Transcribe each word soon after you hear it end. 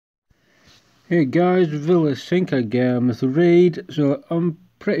Hey guys, Vilisink again with Raid. So I'm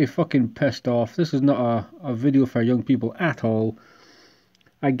pretty fucking pissed off. This is not a video for young people at all.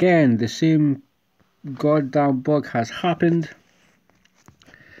 Again, the same goddamn bug has happened.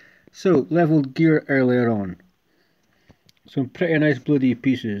 So, leveled gear earlier on. Some pretty nice bloody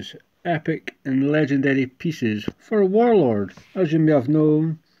pieces. Epic and legendary pieces for a Warlord. As you may have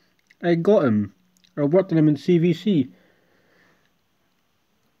known, I got him. I worked on him in CVC.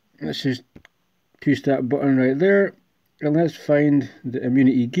 Let's just push that button right there. And let's find the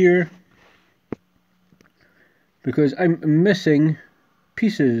immunity gear. Because I'm missing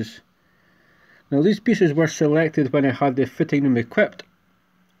pieces. Now these pieces were selected when I had the fitting them equipped.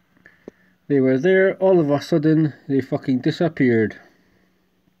 They were there, all of a sudden they fucking disappeared.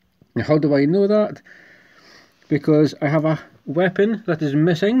 Now how do I know that? Because I have a weapon that is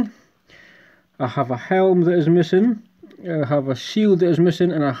missing, I have a helm that is missing, I have a shield that is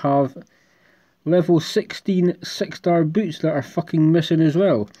missing, and I have level 16 6-star boots that are fucking missing as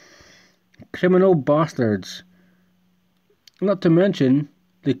well. Criminal bastards. Not to mention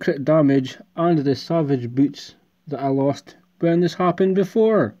the crit damage and the savage boots that I lost when this happened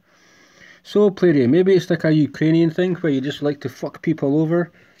before. So plarium, maybe it's like a Ukrainian thing where you just like to fuck people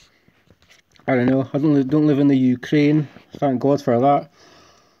over. I don't know, I don't live in the Ukraine, thank God for that.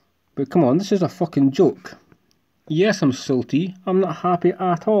 But come on, this is a fucking joke. Yes, I'm salty, I'm not happy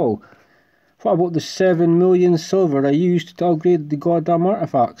at all. What about the 7 million silver I used to upgrade the goddamn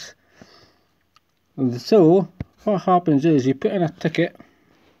artifacts? And so, what happens is you put in a ticket,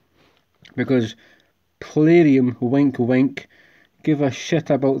 because plarium, wink wink, give a shit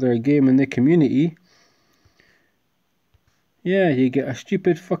about their game in the community. Yeah, you get a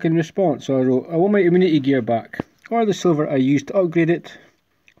stupid fucking response. So I wrote, I want my immunity gear back, or the silver I used to upgrade it.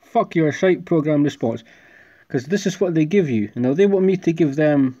 Fuck your site program response. Because this is what they give you. Now they want me to give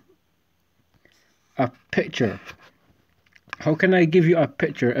them a picture. How can I give you a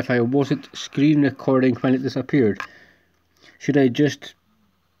picture if I wasn't screen recording when it disappeared? Should I just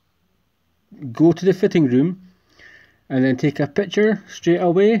go to the fitting room and then take a picture straight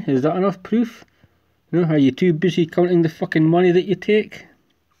away? Is that enough proof? No, are you too busy counting the fucking money that you take?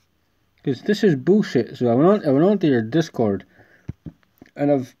 Because this is bullshit. So I went on to your Discord,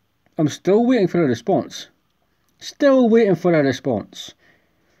 and I'm still waiting for a response. Still waiting for a response.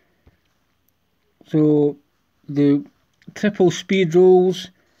 So the triple speed rolls,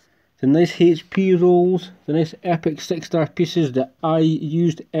 the nice HP rolls, the nice epic 6-star pieces that I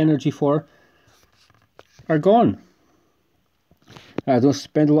used energy for are gone. I don't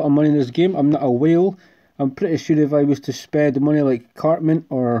spend a lot of money in this game. I'm not a whale. I'm pretty sure if I was to spend money like Cartman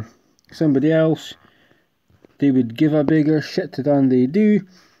or somebody else, they would give a bigger shit than they do.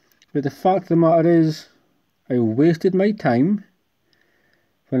 But the fact of the matter is, I wasted my time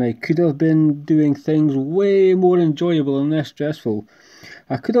when I could have been doing things way more enjoyable and less stressful.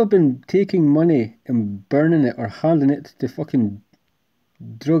 I could have been taking money and burning it or handing it to fucking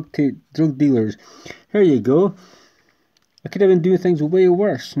drug dealers. Here you go. I could have been doing things way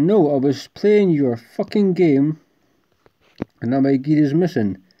worse. No, I was playing your fucking game, and now my gear is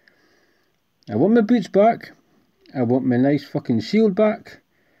missing. I want my boots back. I want my nice fucking shield back.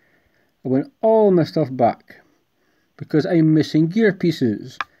 I want all my stuff back, because I'm missing gear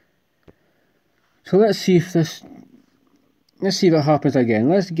pieces. So let's see if it happens again.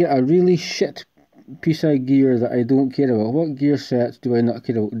 Let's get a really shit piece of gear that I don't care about. What gear sets do I not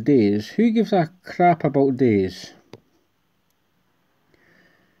care about? Days. Who gives a crap about days?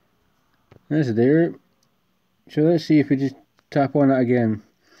 That's there. So let's see if we just tap on it again.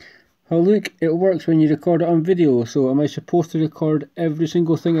 Oh look, it works when you record it on video. So am I supposed to record every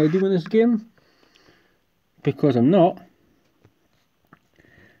single thing I do in this game? Because I'm not.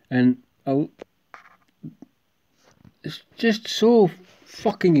 And it's just so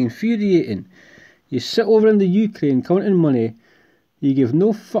fucking infuriating. You sit over in the Ukraine counting money, you give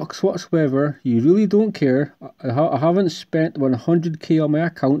no fucks whatsoever, you really don't care. I haven't spent 100k on my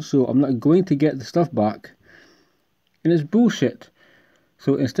account, so I'm not going to get the stuff back. And it's bullshit.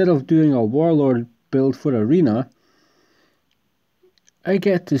 So instead of doing a Warlord build for Arena, I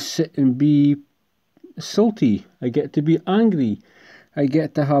get to sit and be salty. I get to be angry. I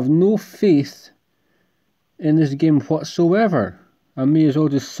get to have no faith in this game whatsoever. I may as well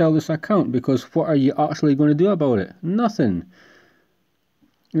just sell this account, because what are you actually going to do about it? Nothing.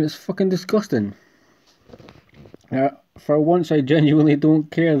 And it's fucking disgusting. For once I genuinely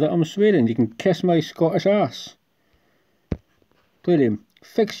don't care that I'm swearing. You can kiss my Scottish ass. Plarium,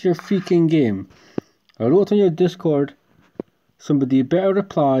 fix your freaking game. I wrote on your Discord, somebody better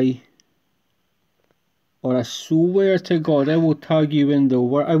reply, or I swear to God I will tag you in the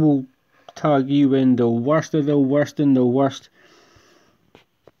I will tag you in the worst of the worst and the worst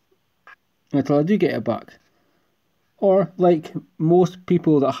until I do get it back. Or, like most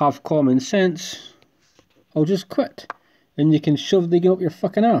people that have common sense, I'll just quit and you can shove the game up your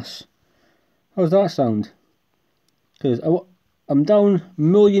fucking ass. How's that sound? Because I'm down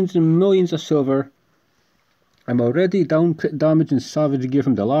millions and millions of silver. I'm already down crit damage and savage gear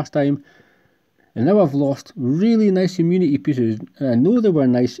from the last time. And now I've lost really nice immunity pieces. And I know they were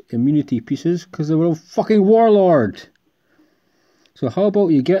nice immunity pieces because they were a fucking warlord. So how about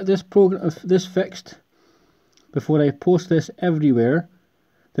you get this fixed before I post this everywhere.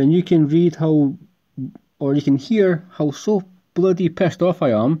 Then you can read how, or you can hear how so bloody pissed off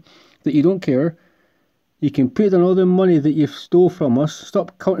I am that you don't care. You can put in all the money that you've stole from us,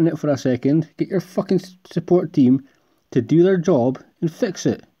 stop counting it for a second, get your fucking support team to do their job and fix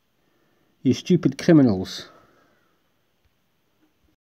it. You stupid criminals.